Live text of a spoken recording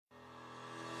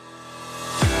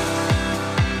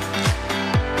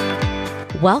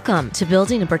Welcome to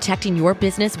Building and Protecting Your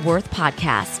Business Worth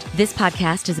podcast. This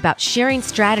podcast is about sharing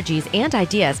strategies and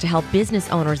ideas to help business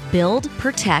owners build,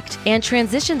 protect, and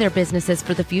transition their businesses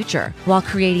for the future while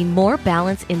creating more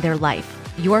balance in their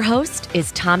life. Your host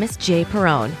is Thomas J.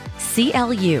 Perrone,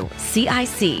 CLU,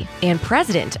 CIC, and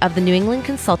president of the New England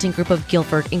Consulting Group of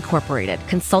Guilford, Incorporated,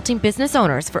 consulting business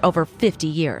owners for over 50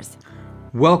 years.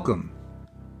 Welcome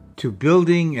to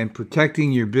Building and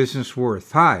Protecting Your Business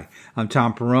Worth. Hi, I'm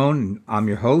Tom Perrone, and I'm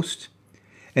your host.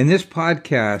 And this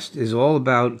podcast is all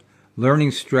about learning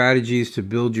strategies to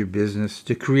build your business,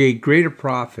 to create greater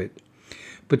profit,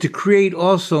 but to create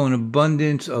also an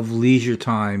abundance of leisure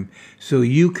time so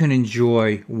you can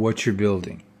enjoy what you're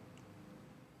building.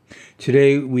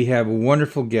 Today we have a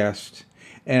wonderful guest,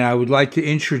 and I would like to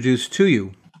introduce to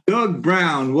you Doug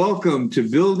Brown. Welcome to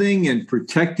Building and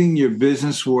Protecting Your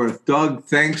Business Worth. Doug,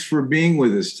 thanks for being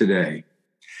with us today.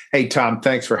 Hey, Tom,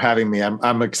 thanks for having me.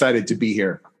 I'm excited to be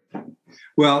here.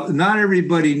 Well, not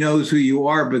everybody knows who you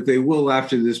are, but they will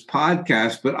after this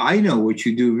podcast. But I know what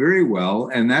you do very well,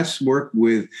 and that's work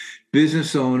with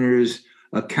business owners,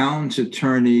 accountants,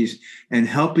 attorneys, and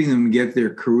helping them get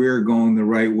their career going the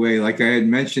right way. Like I had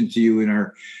mentioned to you in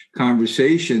our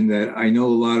conversation that I know a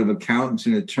lot of accountants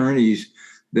and attorneys,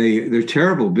 they're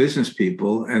terrible business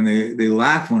people, and they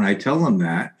laugh when I tell them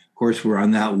that. Of course, we're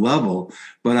on that level,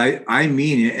 but I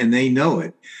mean it, and they know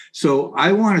it. So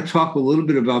I want to talk a little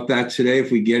bit about that today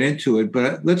if we get into it.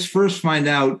 But let's first find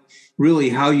out really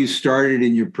how you started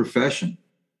in your profession.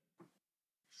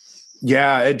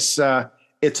 Yeah, it's a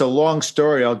long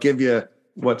story. I'll give you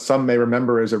what some may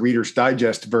remember as a Reader's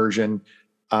Digest version.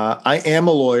 I am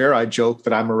a lawyer. I joke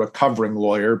that I'm a recovering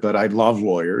lawyer, but I love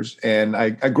lawyers. And I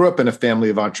grew up in a family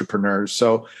of entrepreneurs.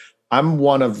 So I'm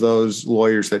one of those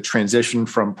lawyers that transitioned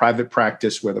from private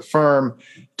practice with a firm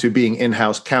to being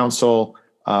in-house counsel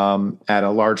at a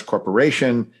large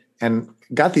corporation, and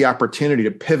got the opportunity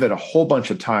to pivot a whole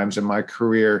bunch of times in my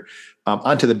career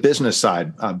onto the business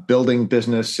side, building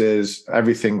businesses,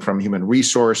 everything from human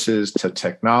resources to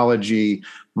technology,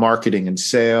 marketing and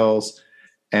sales.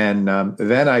 And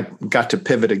then I got to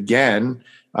pivot again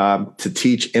to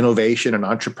teach innovation and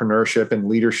entrepreneurship and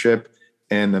leadership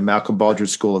in the Malcolm Baldrige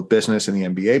School of Business and the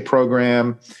MBA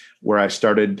program, where I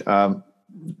started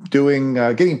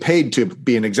getting paid to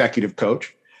be an executive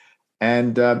coach.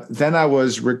 And then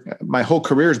my whole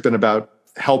career has been about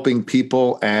helping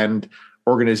people and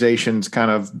organizations kind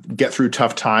of get through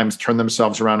tough times, turn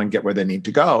themselves around, and get where they need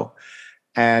to go.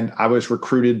 And I was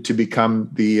recruited to become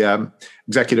the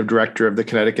executive director of the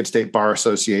Connecticut State Bar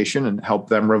Association and help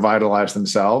them revitalize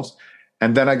themselves.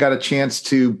 And then I got a chance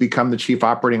to become the chief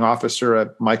operating officer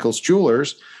at Michael's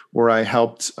Jewelers, where I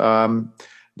helped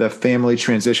the family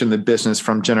transition the business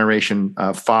from generation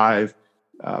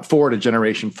 4 to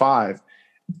generation 5.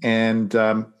 And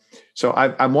so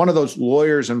I'm one of those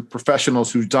lawyers and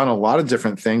professionals who's done a lot of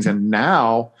different things. And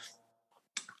now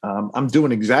I'm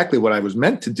doing exactly what I was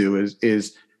meant to do,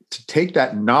 is to take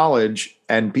that knowledge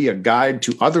and be a guide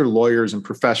to other lawyers and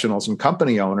professionals and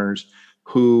company owners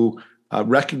who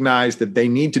recognize that they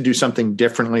need to do something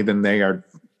differently than they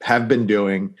have been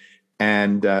doing.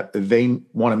 And they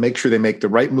want to make sure they make the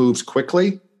right moves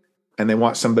quickly, and they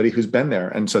want somebody who's been there.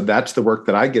 And so that's the work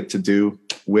that I get to do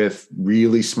with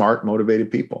really smart, motivated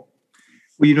people.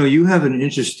 Well, you have an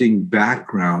interesting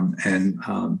background and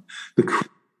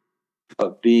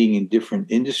of being in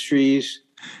different industries,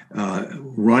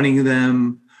 running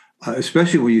them,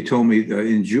 especially when you told me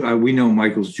we know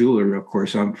Michael's Jeweler, of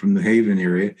course, I'm from the Haven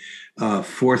area,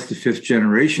 4th to 5th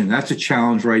generation. That's a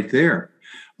challenge right there.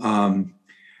 And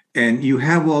you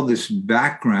have all this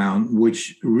background,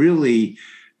 which really,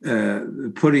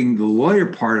 putting the lawyer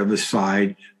part of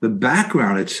aside, the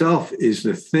background itself is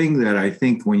the thing that I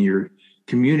think when you're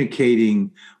communicating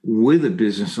with a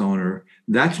business owner,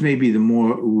 that's maybe the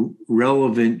more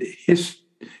relevant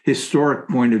historic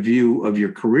point of view of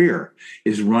your career,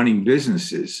 is running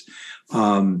businesses.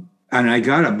 And I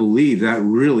got to believe that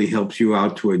really helps you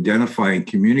out to identify and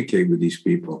communicate with these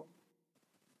people.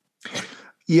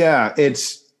 Yeah,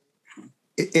 it's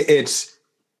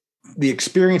the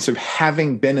experience of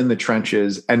having been in the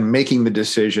trenches and making the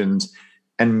decisions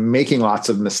and making lots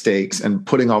of mistakes and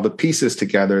putting all the pieces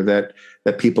together that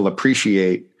people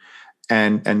appreciate,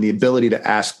 and the ability to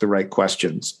ask the right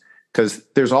questions. Because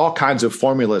there's all kinds of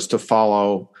formulas to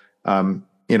follow, out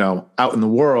in the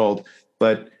world,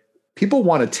 but people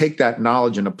want to take that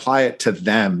knowledge and apply it to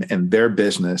them and their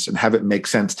business and have it make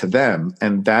sense to them.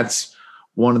 And that's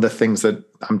one of the things that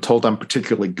I'm told I'm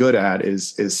particularly good at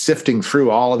is sifting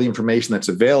through all of the information that's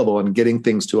available and getting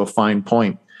things to a fine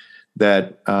point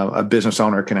that a business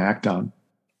owner can act on.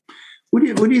 What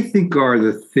do you think are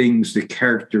the things, the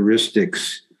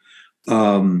characteristics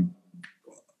of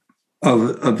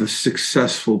a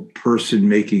successful person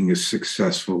making a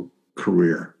successful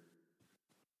career?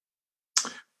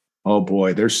 Oh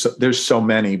boy, there's so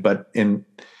many, but in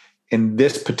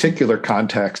this particular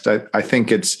context, I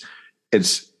think it's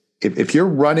if you're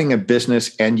running a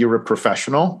business and you're a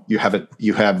professional, you have a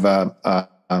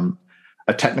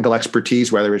technical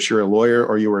expertise, whether it's you're a lawyer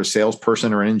or you're a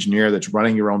salesperson or an engineer that's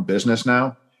running your own business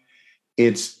now.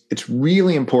 It's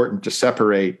really important to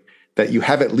separate that you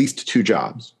have at least two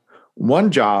jobs.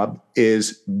 One job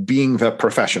is being the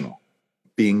professional,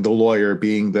 being the lawyer,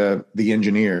 being the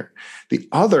engineer. The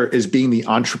other is being the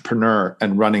entrepreneur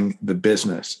and running the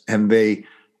business. And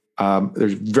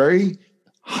there's very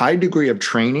high degree of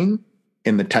training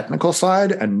in the technical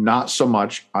side and not so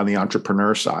much on the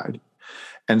entrepreneur side.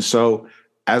 And so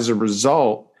as a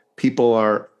result, people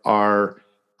are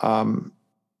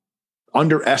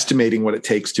underestimating what it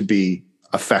takes to be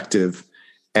effective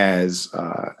as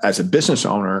a business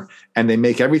owner, and they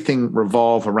make everything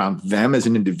revolve around them as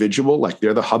an individual, like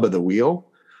they're the hub of the wheel.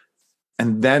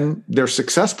 And then they're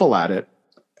successful at it,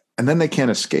 and then they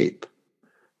can't escape.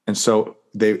 And so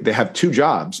they have two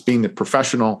jobs, being the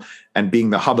professional and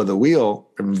being the hub of the wheel,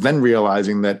 and then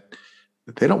realizing that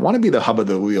they don't want to be the hub of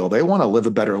the wheel. They want to live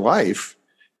a better life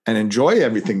and enjoy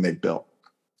everything they've built.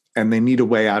 And they need a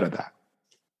way out of that.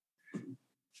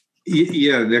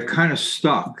 Yeah, they're kind of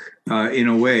stuck in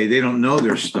a way. They don't know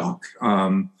they're stuck.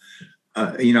 I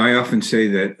often say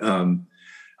that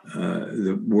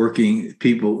the working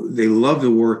people, they love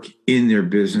to work in their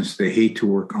business. They hate to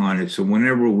work on it. So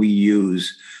whenever we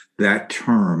use that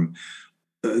term,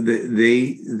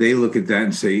 they look at that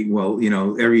and say, well,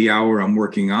 every hour I'm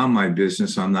working on my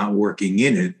business, I'm not working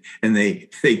in it. And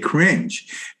they cringe.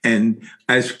 And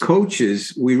as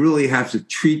coaches, we really have to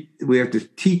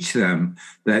teach them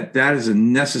that is a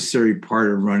necessary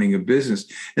part of running a business.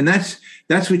 And that's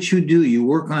what you do. You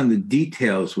work on the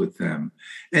details with them.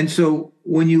 And so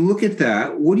when you look at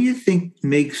that, what do you think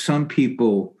makes some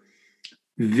people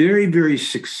very, very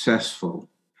successful,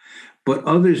 but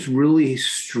others really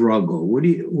struggle? What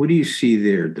do you see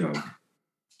there, Doug?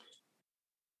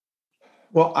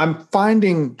 Well, I'm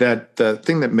finding that the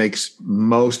thing that makes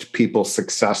most people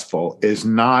successful is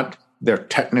not their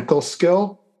technical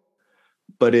skill,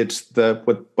 but it's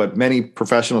what many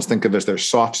professionals think of as their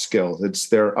soft skills. It's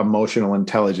their emotional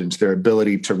intelligence, their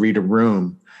ability to read a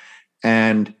room.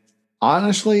 And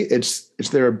honestly, it's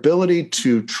their ability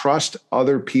to trust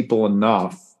other people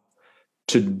enough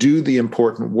to do the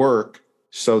important work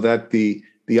so that the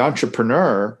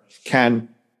entrepreneur can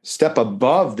step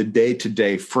above the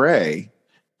day-to-day fray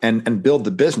and build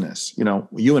the business.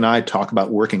 You and I talk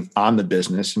about working on the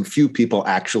business, and few people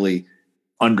actually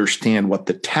understand what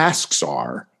the tasks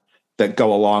are that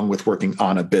go along with working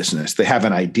on a business. They have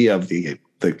an idea of the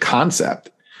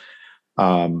concept.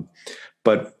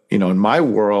 But in my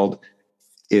world,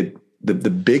 the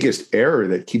biggest error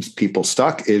that keeps people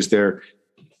stuck is they're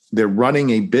running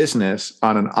a business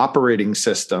on an operating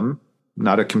system,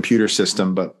 not a computer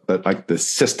system, but like the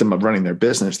system of running their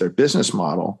business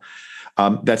model,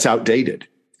 that's outdated,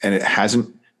 and it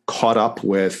hasn't caught up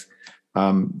with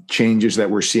changes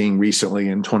that we're seeing recently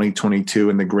in 2022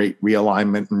 and the great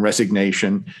realignment and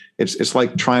resignation. It's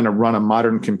like trying to run a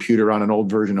modern computer on an old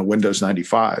version of Windows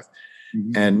 95,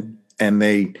 mm-hmm. and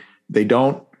they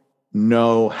don't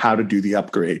know how to do the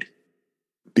upgrade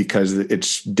because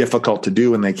it's difficult to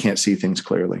do and they can't see things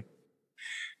clearly.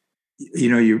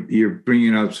 You're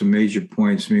bringing up some major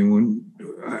points. I mean, when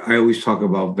I always talk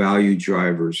about value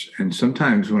drivers, and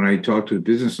sometimes when I talk to a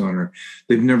business owner,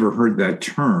 they've never heard that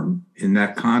term in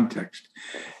that context.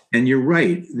 And you're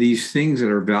right. These things that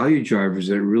are value drivers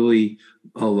that really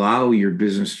allow your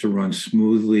business to run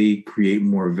smoothly, create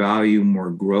more value, more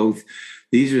growth.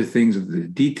 These are things of the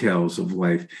details of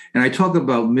life. And I talk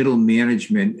about middle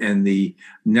management and the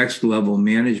next level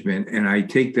management, and I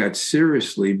take that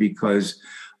seriously because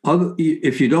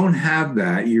if you don't have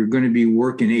that, you're going to be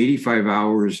working 85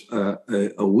 hours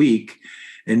a week,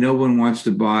 and no one wants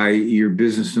to buy your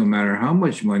business no matter how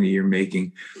much money you're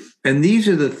making. And these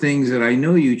are the things that I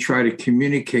know you try to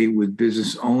communicate with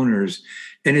business owners.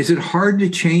 And is it hard to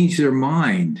change their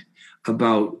mind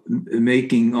about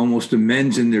making almost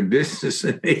amends in their business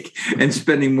and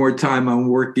spending more time on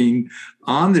working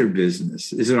on their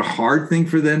business? Is it a hard thing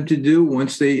for them to do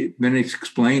once they've been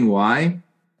explained why?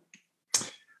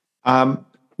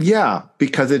 Yeah,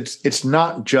 because it's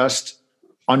not just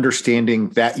understanding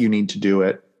that you need to do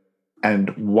it and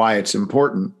why it's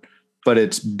important, but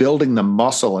it's building the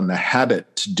muscle and the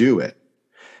habit to do it.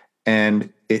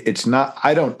 And it's not,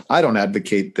 I don't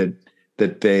advocate that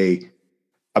that they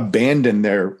abandon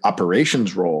their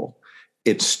operations role.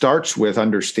 It starts with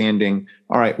understanding,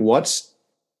 all right, what's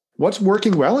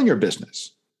working well in your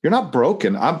business? You're not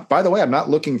broken. By the way, I'm not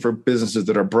looking for businesses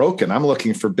that are broken. I'm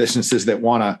looking for businesses that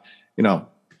want to,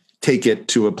 take it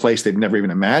to a place they've never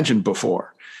even imagined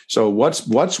before. So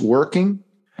what's working?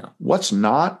 What's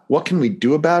not? What can we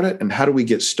do about it? And how do we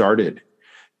get started?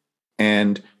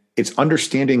 And it's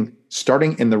understanding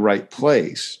starting in the right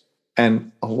place.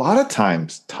 And a lot of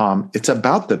times, Tom, it's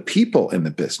about the people in the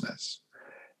business.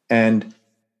 And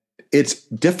it's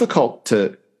difficult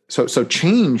so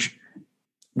change,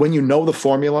 when you know the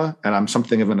formula, and I'm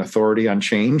something of an authority on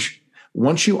change,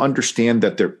 once you understand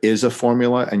that there is a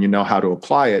formula and you know how to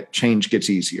apply it, change gets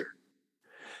easier.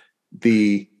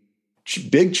 The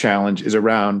big challenge is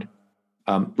around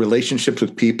relationships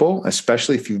with people,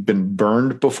 especially if you've been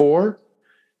burned before,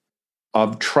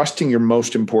 of trusting your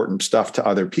most important stuff to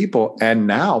other people, and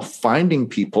now finding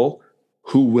people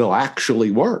who will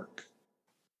actually work.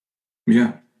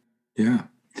 Yeah.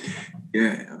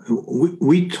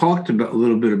 We talked about a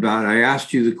little bit about it. I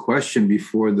asked you the question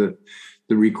before the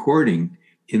recording.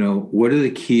 What are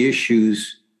the key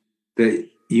issues that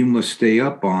you must stay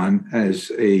up on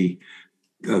as a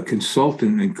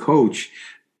consultant and coach?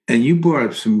 And you brought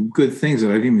up some good things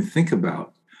that I didn't even think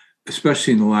about,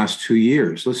 especially in the last 2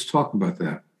 years. Let's talk about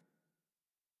that.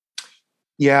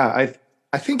 Yeah,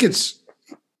 I think it's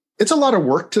a lot of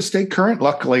work to stay current.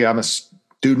 Luckily, I'm a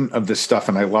student of this stuff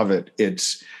and I love it.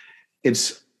 It's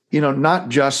not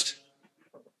just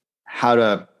how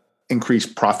to increase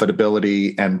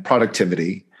profitability and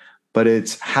productivity, but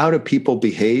it's how do people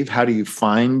behave? How do you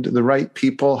find the right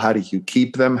people? How do you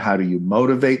keep them? How do you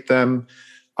motivate them?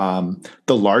 The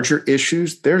larger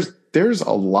issues, there's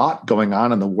a lot going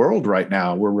on in the world right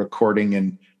now. We're recording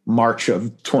in March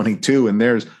of 22, and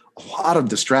there's a lot of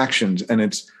distractions, and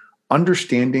it's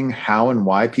understanding how and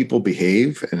why people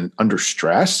behave and under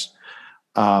stress.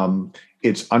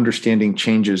 It's understanding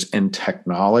changes in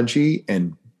technology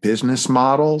and business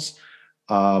models,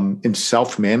 in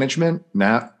self-management.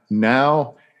 Now,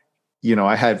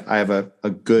 I have a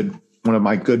good, one of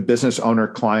my good business owner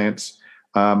clients.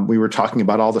 We were talking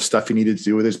about all the stuff he needed to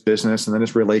do with his business and then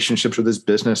his relationships with his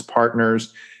business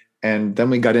partners. And then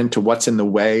we got into what's in the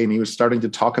way, and he was starting to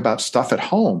talk about stuff at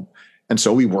home. And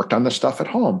so we worked on the stuff at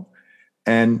home.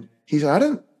 And he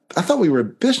said, I thought we were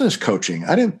business coaching.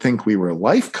 I didn't think we were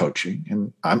life coaching.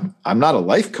 And I'm not a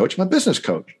life coach, I'm a business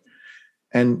coach.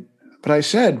 But I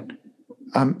said,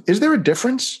 is there a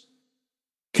difference?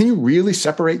 Can you really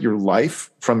separate your life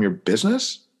from your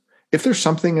business? If there's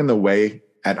something in the way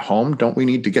at home, don't we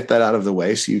need to get that out of the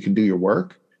way so you can do your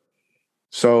work?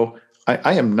 So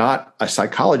I am not a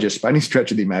psychologist by any stretch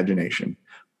of the imagination,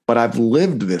 but I've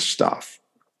lived this stuff,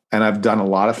 and I've done a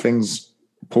lot of things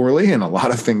poorly and a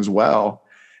lot of things well.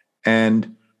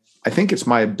 And I think it's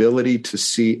my ability to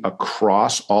see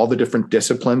across all the different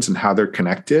disciplines and how they're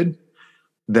connected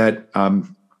that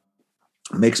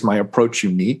makes my approach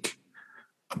unique,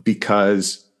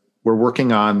 because we're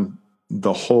working on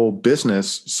the whole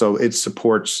business so it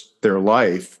supports their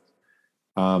life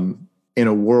in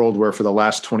a world where for the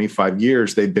last 25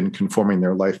 years, they've been conforming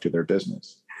their life to their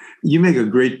business. You make a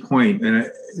great point, and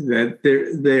that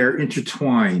they're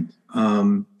intertwined.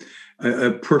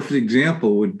 A perfect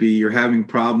example would be you're having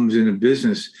problems in a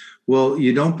business. Well,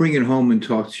 you don't bring it home and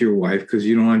talk to your wife because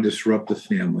you don't want to disrupt the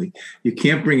family. You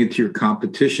can't bring it to your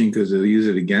competition because they'll use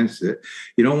it against it.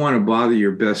 You don't want to bother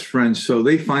your best friends. So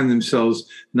they find themselves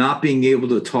not being able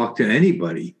to talk to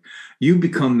anybody. You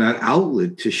become that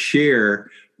outlet to share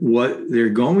what they're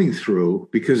going through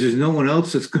because there's no one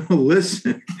else that's going to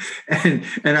listen. And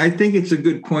I think it's a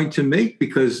good point to make,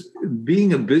 because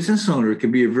being a business owner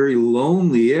can be a very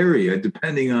lonely area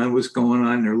depending on what's going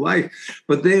on in their life.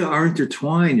 But they are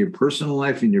intertwined, your personal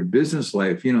life and your business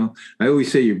life. I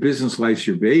always say your business life's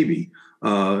your baby.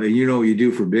 And you know what you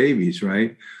do for babies,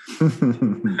 right?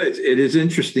 It is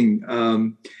interesting.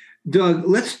 Doug,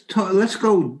 let's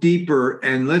go deeper,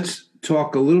 and let's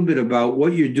talk a little bit about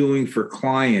what you're doing for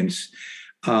clients,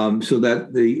 so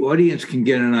that the audience can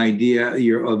get an idea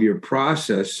of your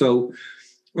process. So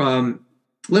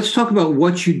let's talk about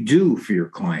what you do for your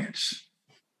clients.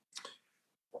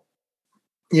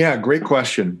 Yeah, great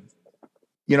question.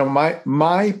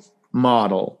 My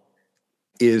model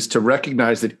is to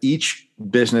recognize that each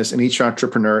business and each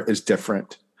entrepreneur is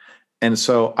different. And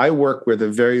so I work with a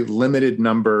very limited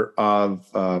number of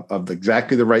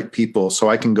exactly the right people, so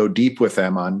I can go deep with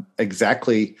them on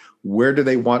exactly where do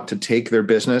they want to take their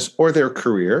business or their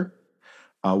career,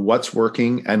 what's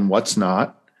working and what's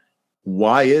not,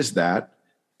 why is that,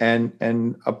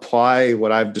 and apply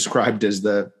what I've described as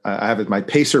I have my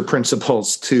PACER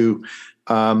principles to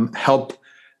help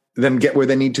them get where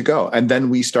they need to go. And then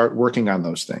we start working on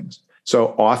those things.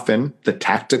 So often the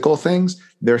tactical things,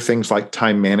 they're things like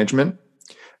time management.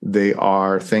 They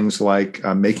are things like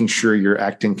making sure you're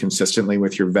acting consistently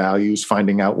with your values,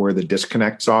 finding out where the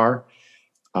disconnects are.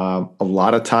 A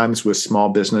lot of times with small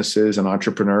businesses and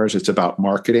entrepreneurs, it's about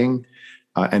marketing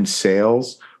and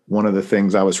sales. One of the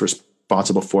things I was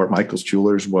responsible for at Michael's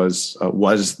Jewelers was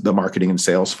the marketing and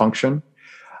sales function.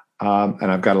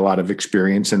 And I've got a lot of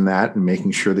experience in that and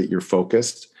making sure that you're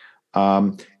focused.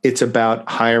 It's about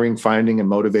hiring, finding, and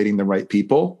motivating the right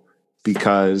people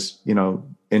because,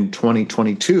 in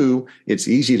 2022, it's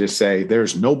easy to say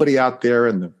there's nobody out there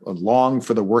and long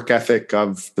for the work ethic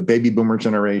of the baby boomer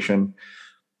generation.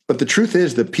 But the truth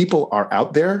is that people are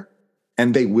out there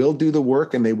and they will do the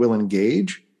work and they will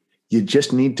engage. You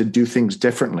just need to do things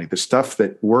differently. The stuff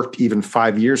that worked even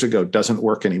 5 years ago doesn't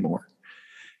work anymore.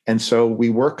 And so we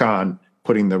work on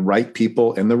putting the right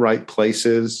people in the right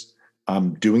places,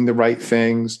 doing the right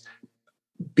things,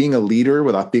 being a leader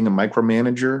without being a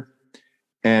micromanager,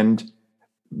 and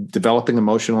developing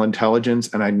emotional intelligence.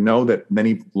 And I know that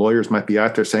many lawyers might be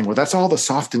out there saying, well, that's all the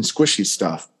soft and squishy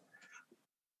stuff.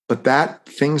 But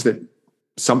things that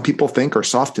some people think are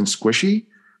soft and squishy,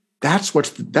 that's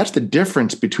the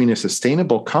difference between a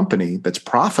sustainable company that's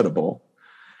profitable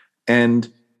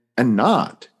and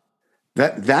not.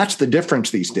 That's the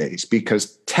difference these days,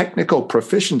 because technical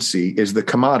proficiency is the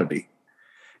commodity.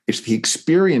 It's the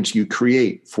experience you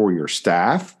create for your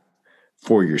staff,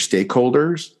 for your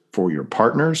stakeholders, for your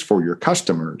partners, for your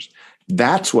customers.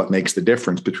 That's what makes the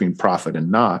difference between profit and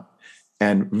not.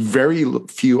 And very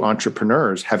few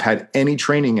entrepreneurs have had any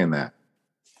training in that.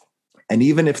 And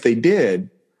even if they did,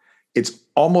 it's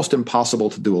almost impossible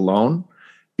to do alone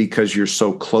because you're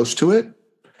so close to it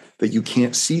that you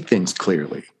can't see things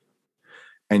clearly.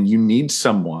 And you need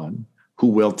someone who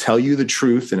will tell you the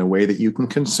truth in a way that you can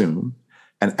consume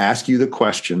and ask you the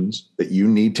questions that you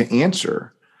need to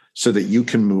answer so that you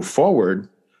can move forward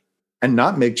and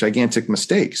not make gigantic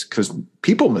mistakes, because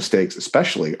people mistakes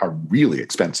especially are really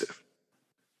expensive.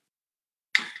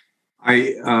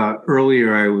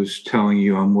 Earlier I was telling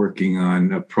you I'm working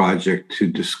on a project to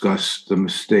discuss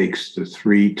the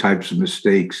 3 types of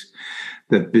mistakes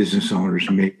that business owners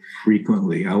make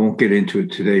frequently. I won't get into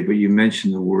it today, but you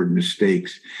mentioned the word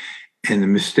mistakes, and the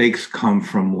mistakes come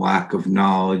from lack of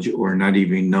knowledge or not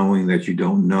even knowing that you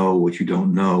don't know what you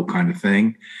don't know, kind of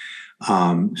thing.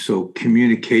 So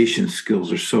communication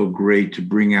skills are so great to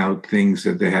bring out things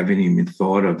that they haven't even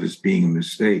thought of as being a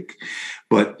mistake.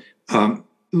 But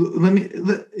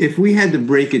if we had to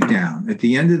break it down, at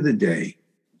the end of the day,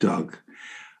 Doug,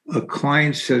 a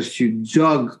client says to you,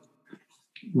 Doug,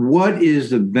 what is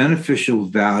the beneficial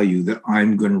value that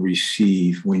I'm going to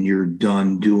receive when you're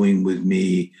done doing with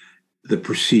me the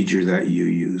procedure that you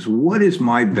use? What is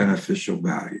my beneficial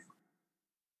value?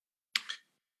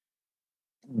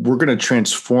 We're going to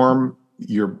transform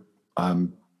your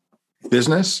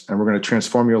business and we're going to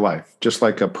transform your life, just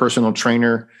like a personal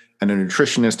trainer and a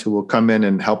nutritionist who will come in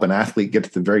and help an athlete get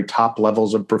to the very top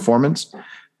levels of performance.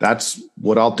 That's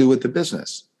what I'll do with the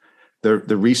business. The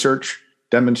research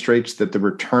demonstrates that the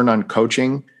return on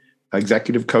coaching,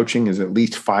 executive coaching, is at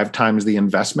least 5 times the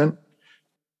investment.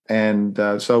 And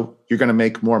so you're going to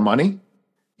make more money.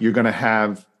 You're going to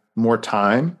have more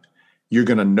time. You're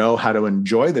going to know how to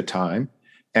enjoy the time.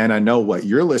 And I know what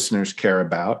your listeners care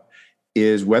about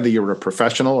is whether you're a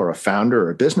professional or a founder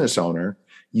or a business owner,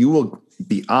 you will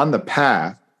be on the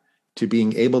path to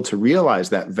being able to realize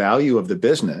that value of the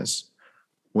business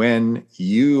when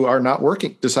you are not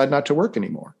working, decide not to work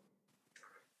anymore.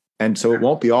 And so it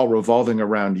won't be all revolving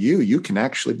around you. You can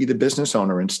actually be the business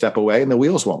owner and step away and the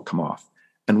wheels won't come off.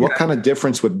 And what kind of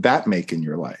difference would that make in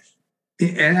your life?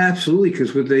 And absolutely,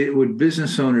 because what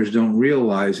business owners don't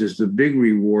realize is the big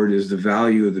reward is the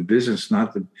value of the business,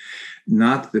 not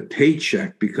the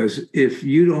paycheck. Because if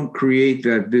you don't create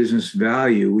that business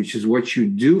value, which is what you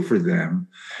do for them,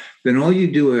 then all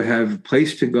you do is have a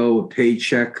place to go, a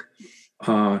paycheck,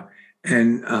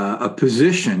 and a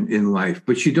position in life,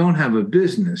 but you don't have a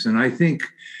business. And I think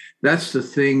that's the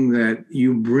thing that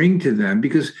you bring to them,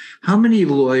 because how many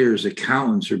lawyers,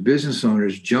 accountants, or business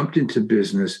owners jumped into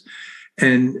business?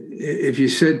 And if you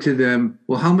said to them,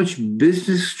 well, how much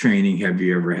business training have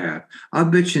you ever had? I'll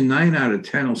bet you 9 out of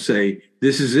 10 will say,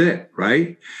 this is it,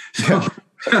 right? So,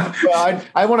 well,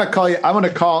 I want to call you. I want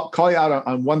to call you out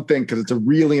on one thing, because it's a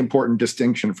really important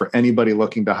distinction for anybody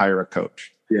looking to hire a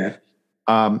coach. Yeah.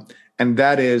 And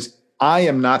that is, I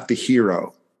am not the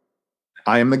hero.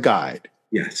 I am the guide.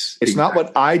 Yes. It's not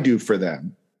what I do for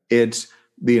them. It's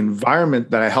the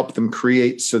environment that I help them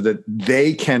create so that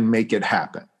they can make it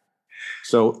happen.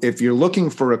 So if you're looking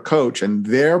for a coach and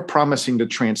they're promising to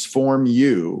transform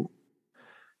you,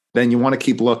 then you want to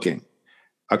keep looking.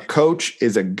 A coach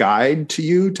is a guide to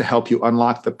you to help you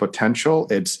unlock the potential.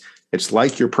 It's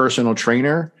like your personal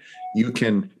trainer. You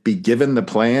can be given the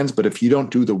plans, but if you don't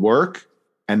do the work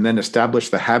and then establish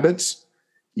the habits,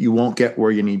 you won't get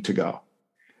where you need to go.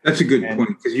 That's a good point,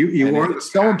 because you are.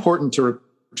 It's so important to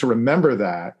remember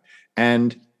that.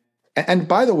 And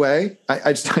by the way,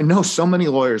 I know so many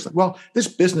lawyers like, well, this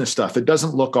business stuff, it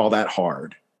doesn't look all that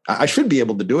hard. I should be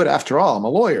able to do it. After all, I'm a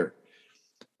lawyer.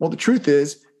 Well, the truth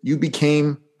is, you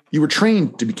were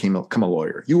trained to become a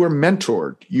lawyer. You were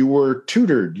mentored, you were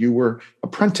tutored, you were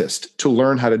apprenticed to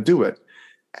learn how to do it.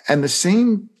 And the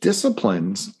same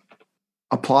disciplines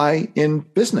apply in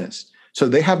business. So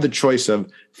they have the choice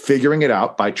of figuring it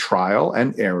out by trial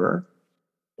and error,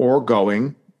 or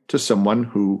going to someone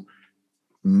who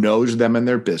knows them in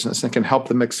their business and can help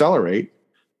them accelerate.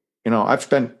 I've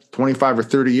spent 25 or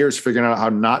 30 years figuring out how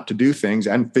not to do things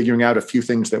and figuring out a few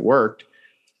things that worked.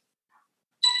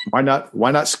 Why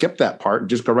not skip that part and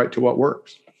just go right to what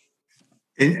works?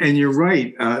 And you're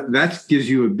right. That gives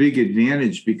you a big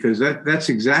advantage, because that's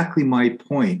exactly my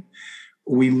point.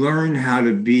 We learned how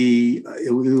to be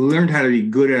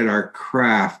good at our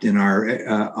craft in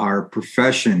our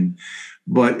profession,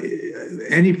 but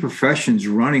any profession's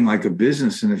running like a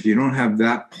business, and if you don't have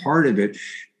that part of it,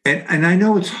 and I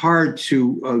know it's hard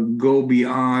to go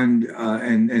beyond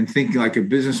and think like a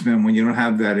businessman when you don't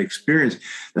have that experience.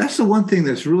 That's the one thing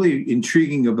that's really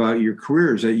intriguing about your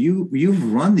career, is that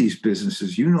you've run these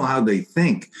businesses. You know how they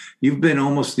think. You've been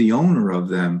almost the owner of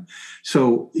them.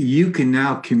 So you can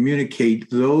now communicate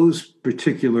those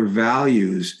particular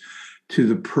values to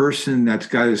the person that's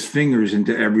got his fingers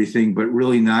into everything, but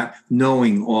really not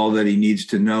knowing all that he needs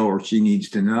to know or she needs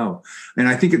to know. And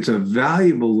I think it's a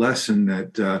valuable lesson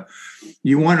that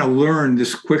you want to learn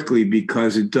this quickly,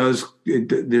 because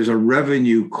there's a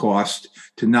revenue cost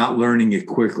to not learning it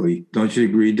quickly. Don't you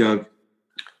agree, Doug?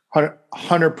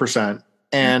 100%.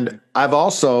 And I've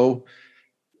also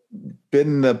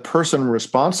been the person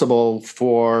responsible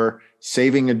for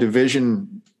saving a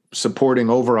division supporting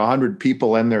over 100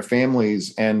 people and their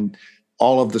families, and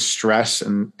all of the stress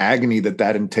and agony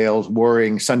that entails,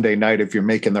 worrying Sunday night if you're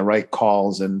making the right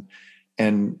calls and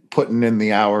putting in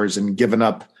the hours and giving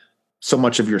up so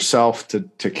much of yourself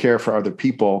to care for other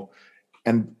people.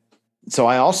 And so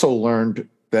I also learned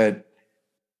that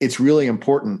it's really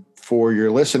important for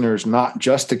your listeners not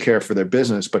just to care for their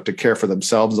business, but to care for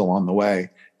themselves along the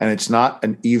way. And it's not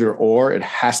an either or, it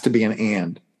has to be an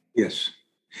and. Yes.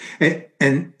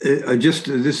 And just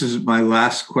this is my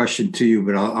last question to you,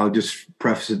 but I'll just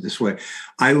preface it this way.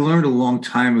 I learned a long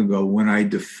time ago, when I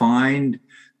defined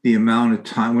the amount of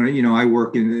time, when I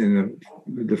work in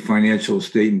the financial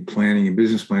estate and planning and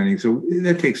business planning, so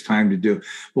that takes time to do.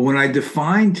 But when I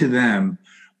defined to them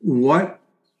what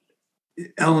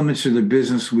elements of the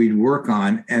business we'd work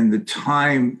on and the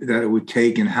time that it would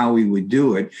take and how we would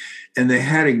do it, and they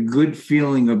had a good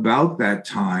feeling about that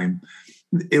time,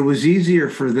 it was easier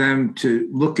for them to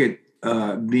look at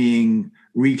being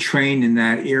retrained in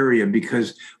that area,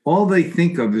 because all they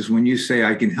think of is, when you say,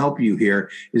 I can help you here,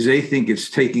 is they think it's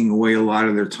taking away a lot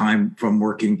of their time from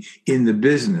working in the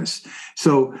business.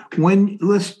 So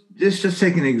let's just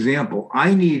take an example.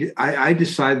 I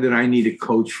decide that I need a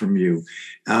coach from you,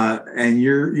 and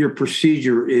your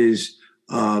procedure is,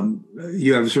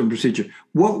 you have a certain procedure.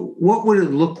 What would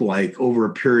it look like over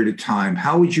a period of time?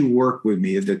 How would you work with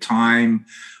me at the time?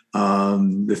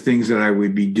 The things that I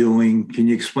would be doing. Can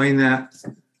you explain that?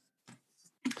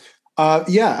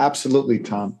 Yeah, absolutely,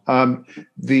 Tom.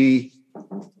 The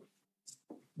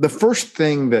first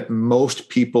thing that most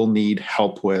people need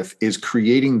help with is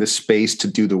creating the space to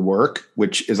do the work,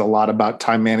 which is a lot about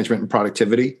time management and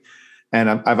productivity. And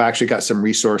I've actually got some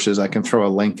resources. I can throw a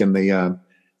link in the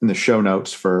show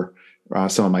notes for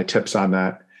some of my tips on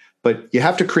that. But you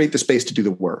have to create the space to do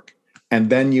the work. And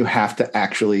then you have to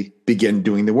actually begin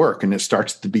doing the work. And it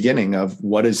starts at the beginning of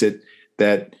what's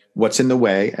in the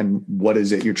way and what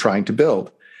is it you're trying to build.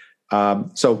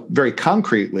 So very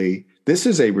concretely, this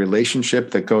is a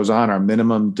relationship that goes on our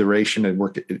minimum duration at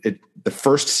work. The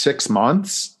first 6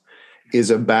 months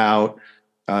is about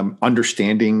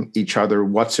understanding each other,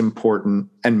 what's important,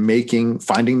 and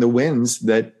finding the wins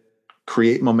that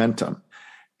create momentum.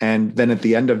 And then at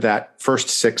the end of that first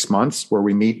 6 months, where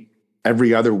we meet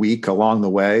every other week along the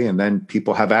way, and then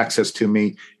people have access to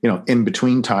me, in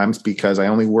between times, because I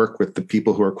only work with the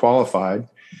people who are qualified.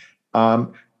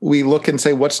 We look and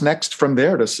say, what's next from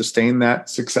there to sustain that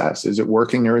success? Is it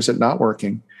working or is it not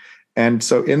working? And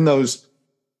so in those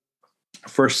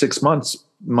first 6 months,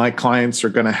 my clients are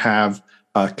going to have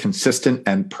consistent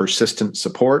and persistent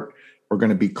support. We're going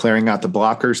to be clearing out the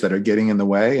blockers that are getting in the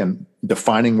way and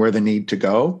defining where they need to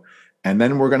go. And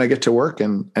then we're going to get to work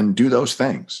and do those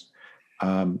things.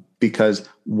 Because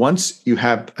once you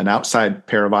have an outside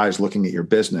pair of eyes looking at your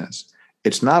business,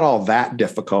 it's not all that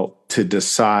difficult to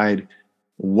decide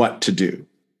what to do.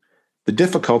 The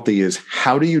difficulty is,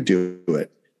 how do you do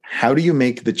it? How do you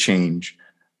make the change?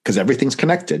 Because everything's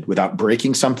connected without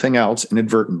breaking something else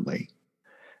inadvertently.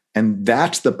 And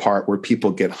that's the part where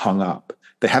people get hung up.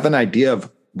 They have an idea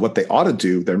of what they ought to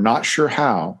do. They're not sure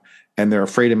how, and they're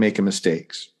afraid of making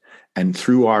mistakes. And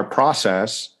through our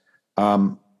process,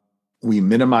 we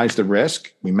minimize the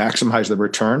risk, we maximize the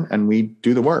return, and we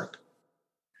do the work.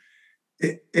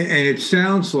 And it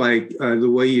sounds like the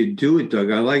way you do it,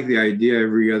 Doug, I like the idea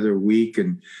every other week.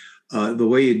 And the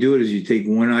way you do it is you take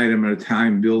one item at a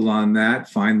time, build on that,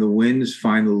 find the wins,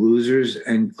 find the losers,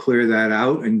 and clear that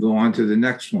out and go on to the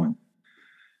next one.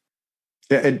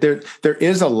 Yeah, there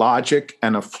is a logic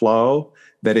and a flow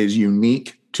that is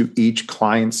unique to each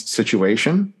client's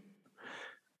situation,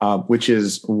 which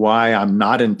is why I'm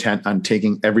not intent on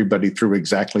taking everybody through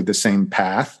exactly the same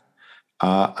path.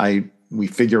 We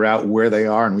figure out where they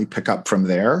are and we pick up from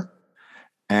there.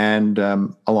 And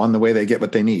along the way, they get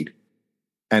what they need.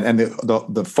 And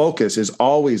the focus is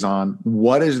always on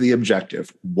what is the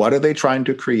objective? What are they trying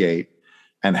to create?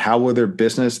 And how will their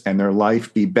business and their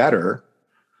life be better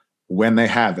when they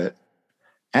have it?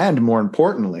 And more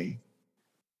importantly,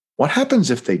 what happens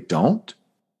if they don't?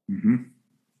 Mm-hmm.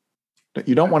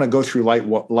 You don't want to go through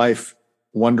life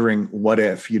wondering what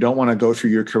if. You don't want to go through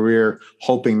your career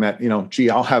hoping that,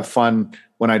 I'll have fun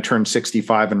when I turn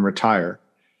 65 and retire.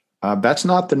 That's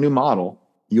not the new model.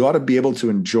 You ought to be able to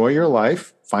enjoy your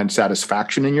life, find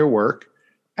satisfaction in your work,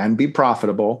 and be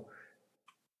profitable,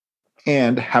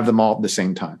 and have them all at the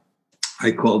same time.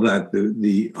 I call that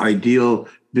the ideal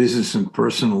business and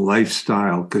personal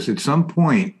lifestyle, because at some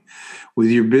point with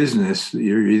your business,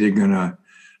 you're either going to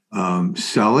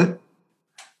sell it,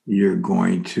 you're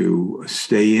going to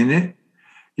stay in it,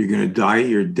 you're going to die at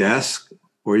your desk,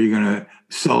 or you're going to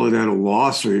sell it at a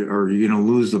loss, or you're going to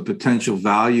lose the potential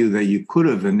value that you could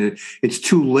have. And it's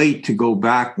too late to go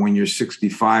back when you're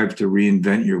 65 to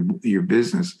reinvent your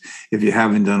business if you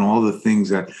haven't done all the things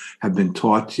that have been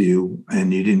taught to you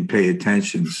and you didn't pay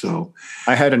attention. So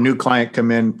I had a new client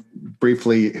come in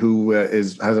briefly who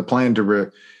has a plan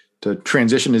to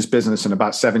transition his business in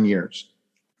about 7 years.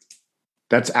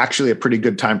 That's actually a pretty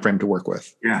good time frame to work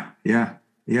with. Yeah.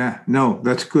 No,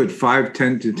 that's good. 5,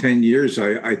 10 to 10 years,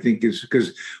 I think, is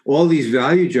because all these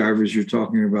value drivers you're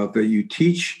talking about that you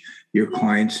teach your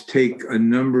clients take a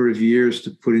number of years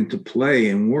to put into play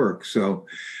and work. So,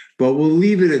 but we'll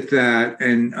leave it at that.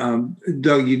 And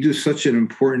Doug, you do such an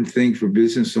important thing for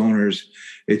business owners.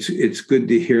 It's good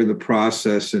to hear the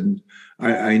process. And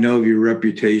I know of your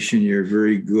reputation. You're a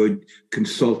very good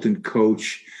consultant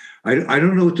coach. I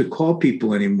don't know what to call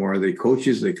people anymore. Are they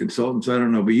coaches? Are they consultants? I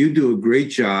don't know. But you do a great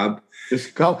job.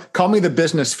 Just call me the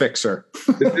business fixer.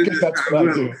 That's what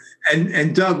I do.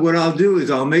 And Doug, what I'll do is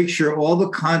I'll make sure all the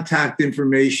contact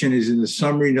information is in the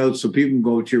summary notes so people can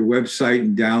go to your website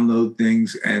and download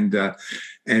things. And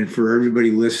for everybody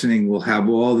listening, we'll have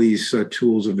all these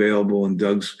tools available on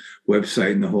Doug's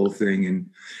website and the whole thing.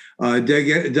 And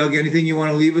Doug, anything you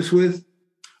want to leave us with?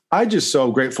 I'm just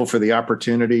so grateful for the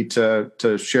opportunity to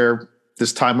share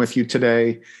this time with you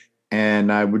today.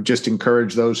 And I would just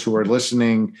encourage those who are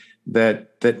listening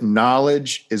that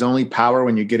knowledge is only power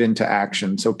when you get into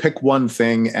action. So pick one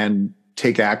thing and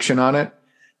take action on it.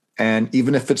 And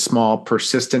even if it's small,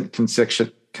 persistent,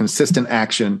 consistent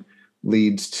action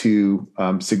leads to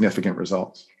significant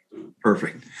results.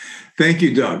 Perfect. Thank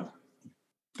you, Doug.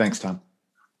 Thanks, Tom.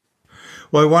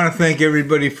 Well, I want to thank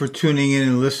everybody for tuning in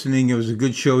and listening. It was a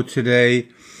good show today.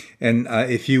 And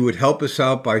if you would help us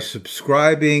out by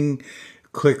subscribing,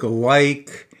 click a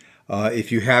like.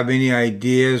 If you have any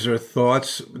ideas or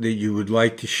thoughts that you would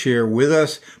like to share with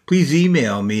us, please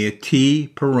email me at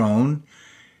tperrone,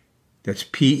 that's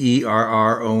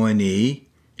PERRONE,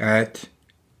 at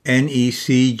necgginc.com.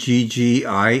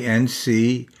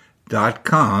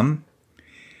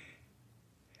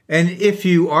 And if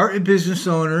you are a business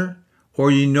owner, or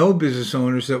you know business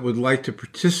owners that would like to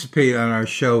participate on our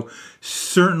show,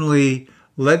 certainly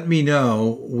let me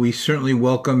know. We certainly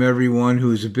welcome everyone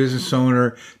who is a business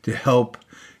owner to help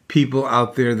people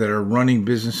out there that are running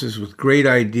businesses with great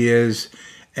ideas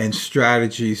and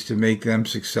strategies to make them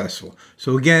successful.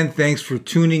 So again, thanks for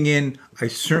tuning in. I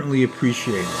certainly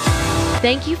appreciate it.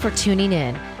 Thank you for tuning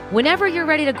in. Whenever you're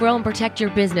ready to grow and protect your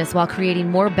business while creating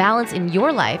more balance in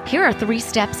your life, here are 3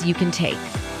 steps you can take.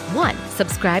 1.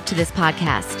 Subscribe to this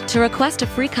podcast. To request a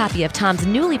free copy of Tom's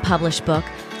newly published book,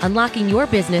 Unlocking Your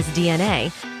Business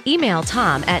DNA, email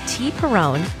Tom at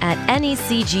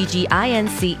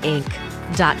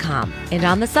tperrone@necgginc.com. And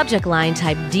on the subject line,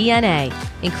 type DNA.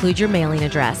 Include your mailing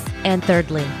address. And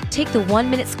thirdly, take the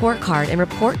 1-minute scorecard and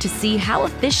report to see how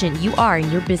efficient you are in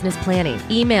your business planning.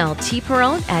 Email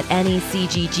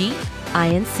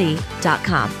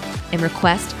tperrone@necgginc.com and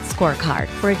request scorecard.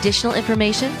 For additional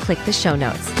information, click the show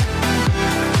notes.